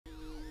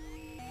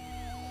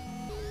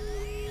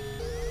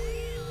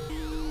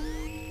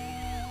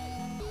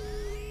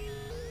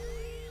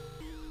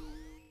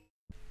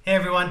Hey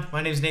everyone,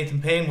 my name is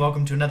Nathan Payne.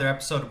 Welcome to another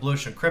episode of Blu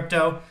Ocean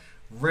Crypto.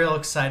 Real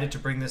excited to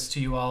bring this to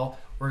you all.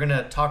 We're going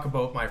to talk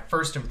about my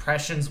first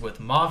impressions with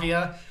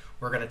Mavia.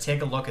 We're going to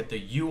take a look at the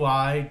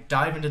UI,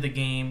 dive into the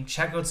game,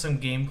 check out some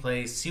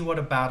gameplay, see what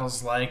a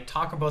battle's like,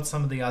 talk about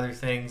some of the other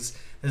things.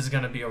 This is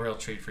going to be a real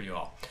treat for you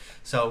all.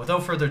 So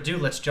without further ado,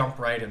 let's jump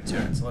right into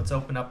it. So let's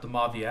open up the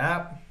Mavia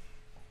app.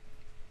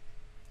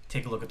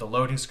 Take a look at the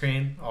loading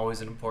screen,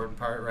 always an important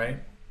part, right?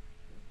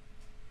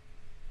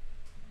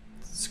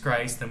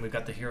 Skrice, then we've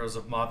got the Heroes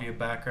of Mavia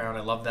background.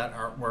 I love that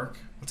artwork.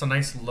 It's a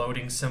nice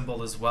loading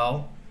symbol as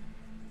well.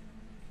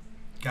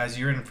 Guys,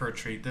 you're in for a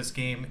treat. This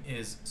game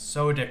is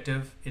so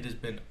addictive. It has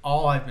been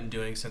all I've been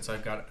doing since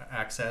I've got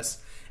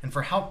access. And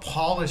for how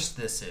polished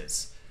this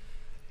is,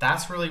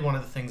 that's really one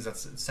of the things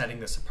that's setting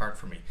this apart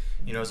for me.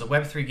 You know, as a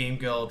Web3 game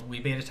guild,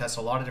 we beta test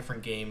a lot of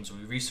different games.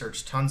 We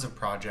research tons of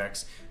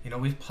projects. You know,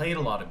 we've played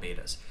a lot of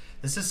betas.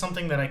 This is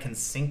something that I can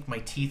sink my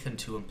teeth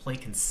into and play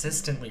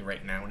consistently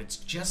right now, and it's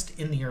just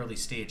in the early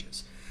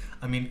stages.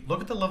 I mean, look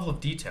at the level of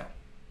detail,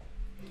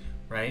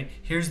 right?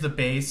 Here's the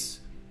base,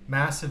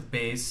 massive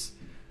base.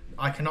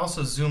 I can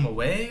also zoom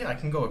away. I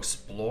can go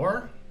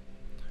explore,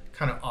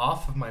 kind of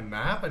off of my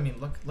map. I mean,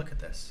 look at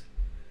this.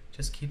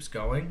 Just keeps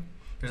going.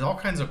 There's all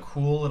kinds of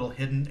cool little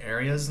hidden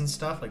areas and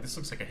stuff. Like this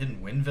looks like a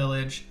hidden wind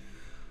village.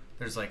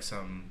 There's like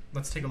some,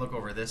 let's take a look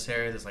over this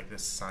area. There's like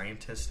this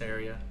scientist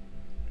area.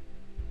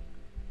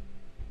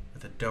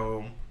 The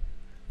dome.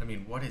 I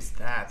mean, what is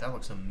that? That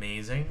looks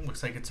amazing.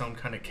 Looks like its own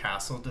kind of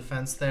castle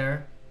defense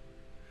there.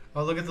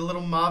 Oh, look at the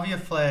little Mavia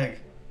flag.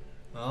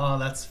 Oh,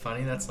 that's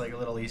funny. That's like a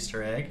little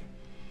Easter egg.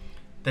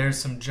 There's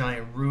some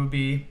giant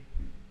ruby.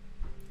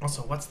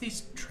 Also, what's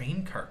these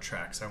train cart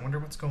tracks? I wonder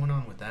what's going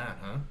on with that,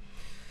 huh?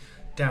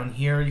 Down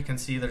here, you can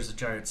see there's a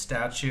giant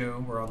statue.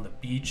 We're on the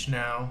beach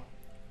now.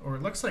 Or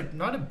it looks like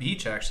not a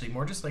beach, actually.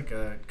 More just like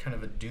a kind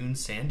of a dune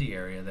sandy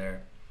area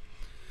there.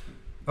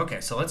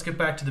 Okay, so let's get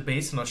back to the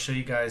base and I'll show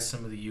you guys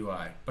some of the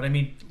UI. But I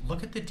mean,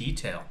 look at the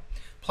detail.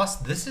 Plus,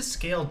 this is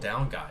scaled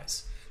down,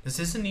 guys. This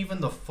isn't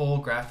even the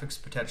full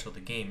graphics potential of the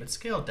game. It's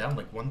scaled down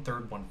like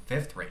 1/3,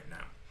 1/5 right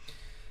now.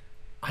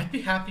 I'd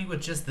be happy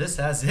with just this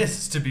as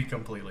is, to be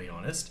completely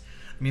honest.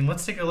 I mean,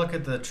 let's take a look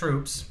at the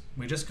troops.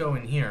 We just go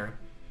in here.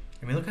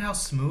 I mean, look at how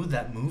smooth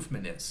that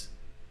movement is,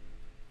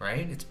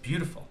 right? It's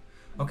beautiful.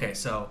 Okay,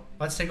 so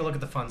let's take a look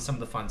at some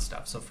of the fun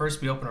stuff. So first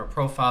we open our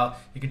profile.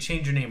 You can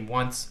change your name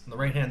once. On the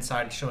right hand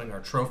side it's showing our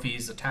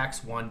trophies,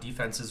 attacks 1,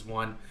 defenses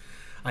 1.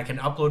 I can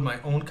upload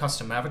my own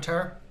custom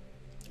avatar.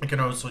 I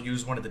can also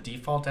use one of the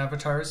default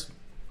avatars.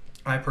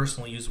 I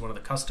personally use one of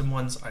the custom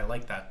ones. I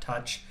like that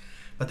touch.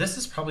 But this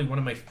is probably one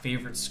of my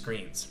favorite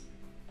screens.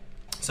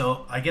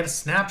 So I get a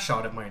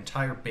snapshot of my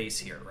entire base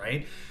here,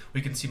 right?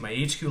 We can see my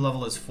HQ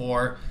level is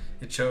 4.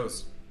 It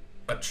shows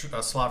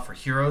a slot for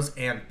heroes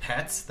and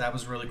pets. That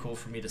was really cool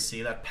for me to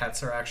see that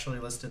pets are actually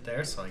listed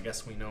there, so I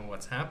guess we know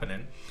what's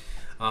happening.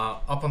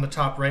 Up on the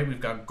top right,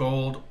 we've got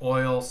gold,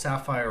 oil,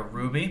 sapphire,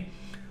 ruby.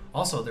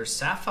 Also, there's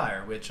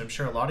sapphire, which I'm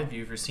sure a lot of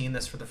you, if you're seeing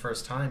this for the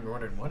first time, you're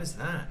wondering, what is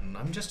that? And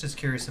I'm just as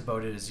curious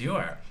about it as you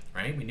are,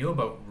 right? We knew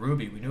about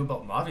ruby, we knew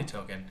about Mavia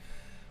token.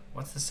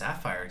 What's the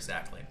sapphire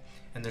exactly?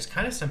 And there's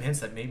kind of some hints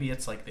that maybe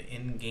it's like the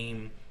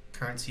in-game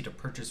currency to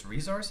purchase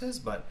resources,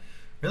 but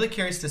really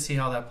curious to see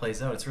how that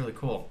plays out. It's really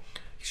cool.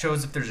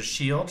 Shows if there's a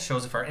shield,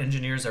 shows if our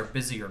engineers are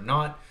busy or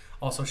not,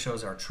 also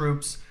shows our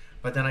troops.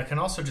 But then I can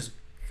also just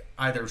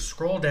either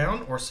scroll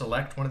down or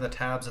select one of the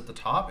tabs at the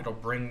top. It'll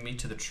bring me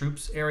to the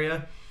troops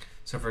area.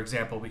 So for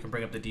example, we can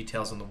bring up the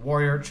details on the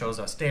warrior. It shows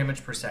us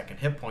damage per second,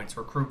 hit points,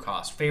 recruit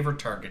cost, favorite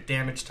target,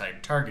 damage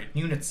type, target,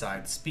 unit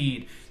size,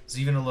 speed. There's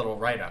even a little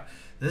write-up.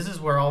 This is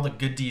where all the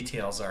good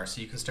details are,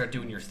 so you can start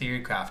doing your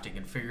theory crafting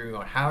and figuring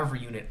out how every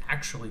unit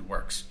actually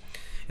works.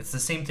 It's the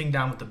same thing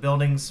down with the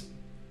buildings.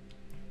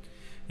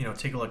 You know,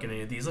 take a look at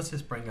any of these. Let's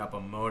just bring up a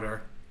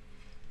motor,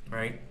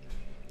 right?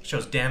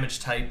 Shows damage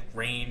type,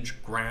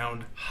 range,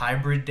 ground,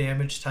 hybrid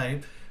damage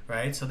type,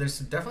 right? So there's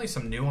definitely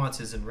some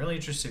nuances and really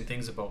interesting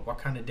things about what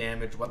kind of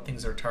damage, what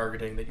things are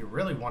targeting that you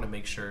really want to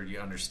make sure you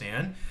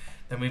understand.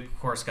 Then we've, of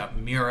course, got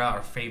Mira,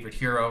 our favorite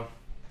hero,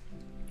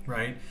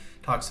 right?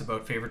 Talks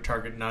about favorite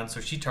target none,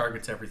 so she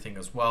targets everything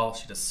as well.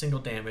 She does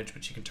single damage,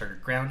 but she can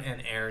target ground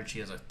and air, and she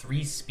has a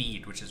 3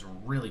 speed, which is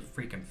really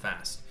freaking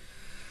fast.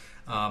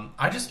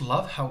 I just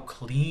love how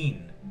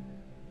clean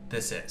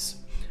this is.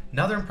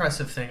 Another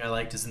impressive thing I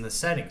liked is in the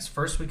settings.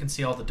 First, we can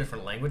see all the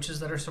different languages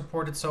that are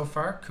supported so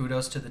far.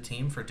 Kudos to the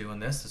team for doing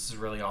this. This is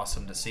really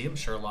awesome to see. I'm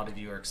sure a lot of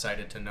you are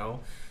excited to know,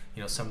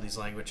 you know, some of these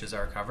languages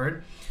are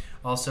covered.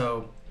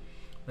 Also,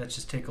 let's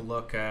just take a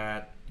look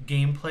at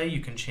gameplay. You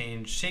can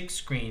change shake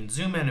screen,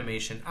 zoom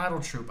animation,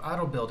 idle troop,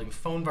 idle building,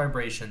 phone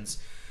vibrations,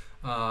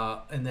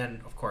 and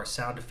then of course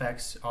sound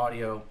effects,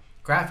 audio,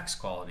 graphics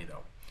quality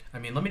though. I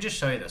mean, let me just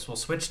show you this. We'll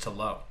switch to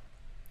low.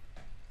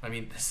 I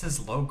mean, this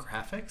is low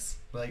graphics?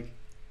 Like,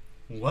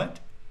 what?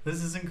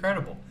 This is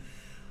incredible.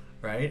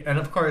 right? And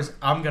of course,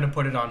 I'm going to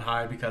put it on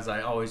high because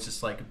I always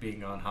just like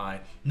being on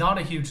high. Not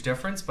a huge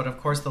difference, but of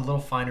course the little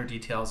finer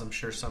details, I'm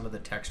sure some of the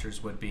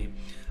textures would be.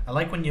 I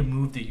like when you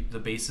move the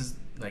bases,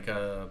 like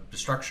the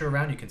structure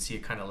around, you can see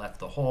it kind of left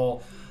the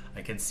hole.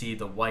 I can see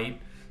the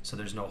white, so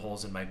there's no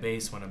holes in my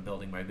base when I'm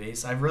building my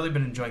base. I've really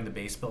been enjoying the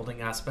base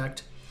building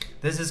aspect.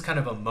 This is kind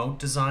of a moat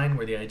design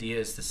where the idea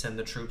is to send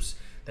the troops,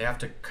 they have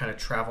to kind of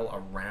travel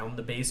around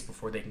the base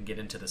before they can get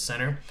into the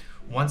center.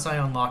 Once I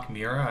unlock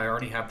Mira, I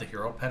already have the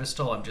hero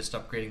pedestal. I'm just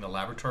upgrading the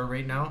laboratory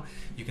right now.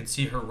 You can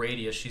see her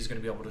radius. She's going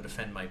to be able to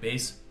defend my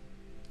base.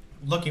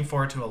 Looking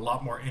forward to a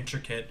lot more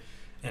intricate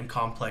and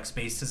complex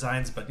base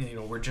designs, but you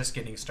know, we're just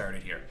getting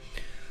started here.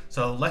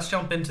 So let's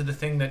jump into the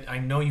thing that I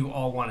know you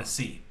all want to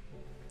see,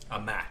 a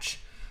match.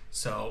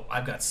 So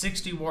I've got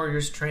 60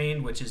 warriors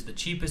trained, which is the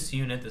cheapest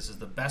unit. This is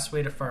the best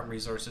way to farm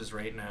resources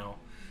right now.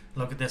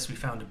 Look at this, we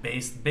found a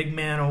base, Big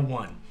Man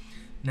 01.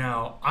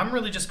 Now, I'm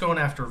really just going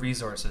after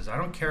resources. I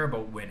don't care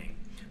about winning.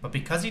 But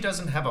because he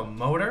doesn't have a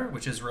motor,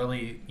 which is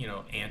really, you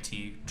know,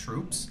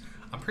 anti-troops,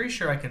 I'm pretty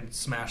sure I can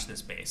smash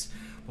this base.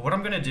 But what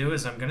I'm going to do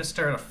is I'm going to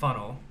start a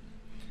funnel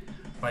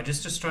by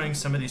just destroying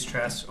some of these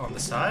chests on the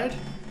side,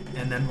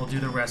 and then we'll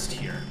do the rest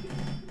here.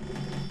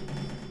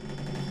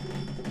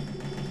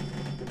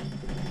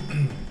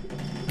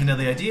 You know,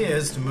 the idea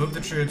is to move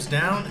the troops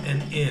down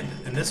and in,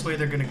 and this way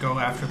they're going to go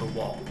after the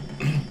wall.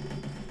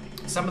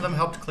 Some of them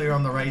helped clear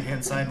on the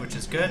right-hand side, which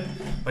is good,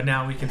 but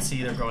now we can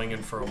see they're going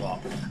in for a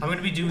wall. I'm going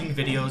to be doing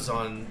videos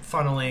on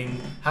funneling,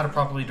 how to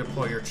properly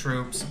deploy your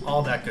troops,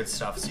 all that good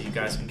stuff, so you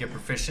guys can get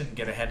proficient and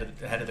get ahead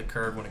of the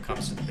curve when it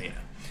comes to the beta.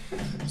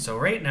 So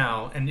right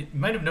now, and you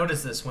might have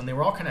noticed this, when they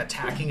were all kind of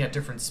attacking at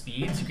different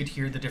speeds, you could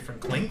hear the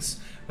different clinks,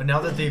 but now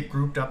that they've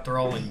grouped up, they're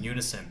all in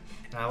unison.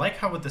 And I like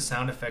how with the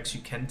sound effects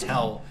you can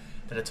tell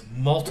that it's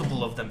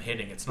multiple of them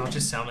hitting. It's not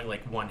just sounding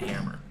like one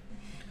hammer.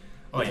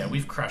 Oh yeah,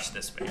 we've crushed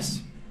this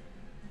base.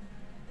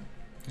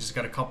 Just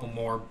got a couple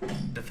more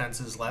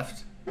defenses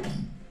left.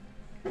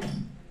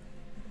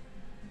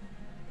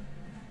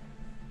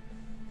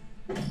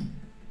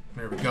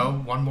 There we go.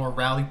 One more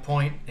rally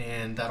point,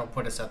 and that'll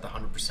put us at the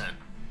 100%.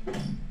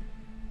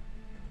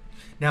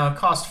 Now, it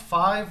costs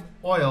 5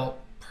 oil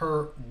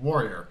per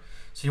warrior.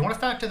 So you want to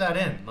factor that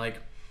in.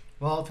 Like,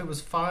 well, if it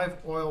was 5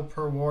 oil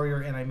per warrior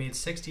and I made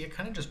 60, it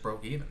kind of just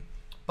broke even.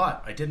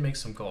 But I did make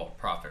some gold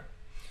profit.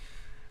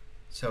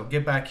 So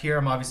get back here.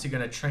 I'm obviously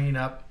going to train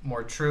up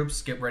more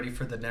troops, get ready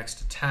for the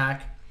next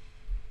attack.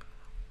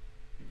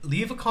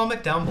 Leave a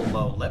comment down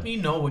below. Let me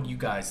know what you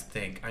guys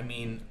think. I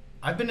mean,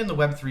 I've been in the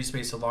Web3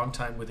 space a long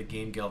time with the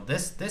game guild.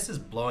 This is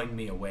blowing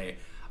me away.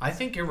 I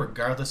think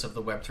regardless of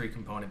the Web3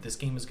 component, this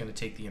game is going to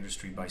take the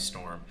industry by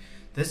storm.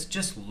 This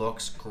just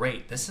looks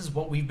great. This is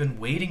what we've been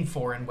waiting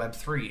for in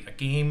Web3, a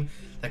game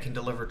that can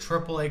deliver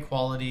AAA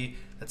quality,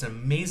 that's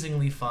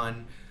amazingly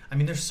fun. I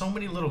mean, there's so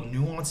many little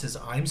nuances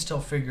I'm still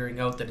figuring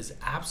out that is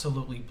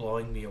absolutely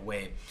blowing me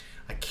away.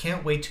 I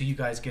can't wait till you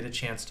guys get a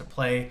chance to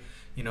play.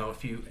 You know,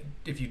 if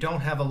you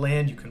don't have a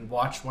land, you can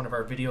watch one of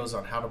our videos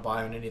on how to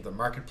buy on any of the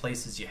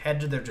marketplaces. You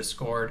head to their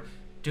Discord,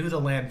 do the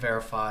land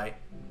verify,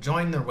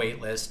 join their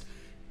waitlist,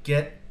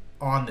 get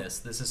on this.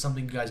 This is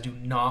something you guys do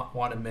not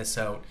want to miss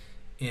out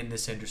in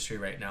this industry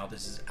right now.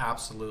 This is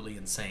absolutely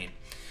insane.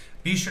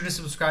 Be sure to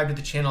subscribe to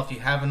the channel if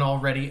you haven't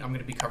already. I'm going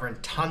to be covering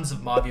tons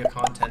of Mavia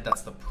content.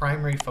 That's the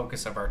primary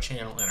focus of our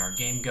channel and our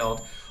game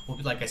guild.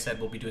 Like I said,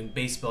 we'll be doing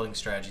base building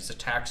strategies,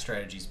 attack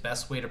strategies,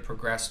 best way to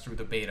progress through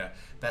the beta,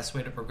 best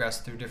way to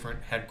progress through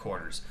different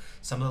headquarters,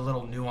 some of the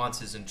little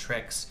nuances and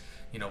tricks.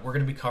 You know, we're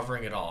going to be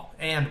covering it all.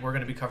 And we're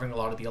going to be covering a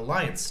lot of the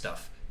alliance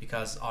stuff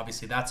because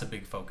obviously that's a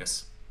big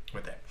focus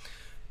with it.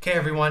 Okay,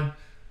 everyone.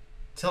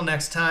 Till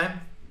next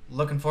time,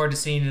 looking forward to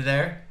seeing you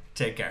there.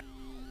 Take care.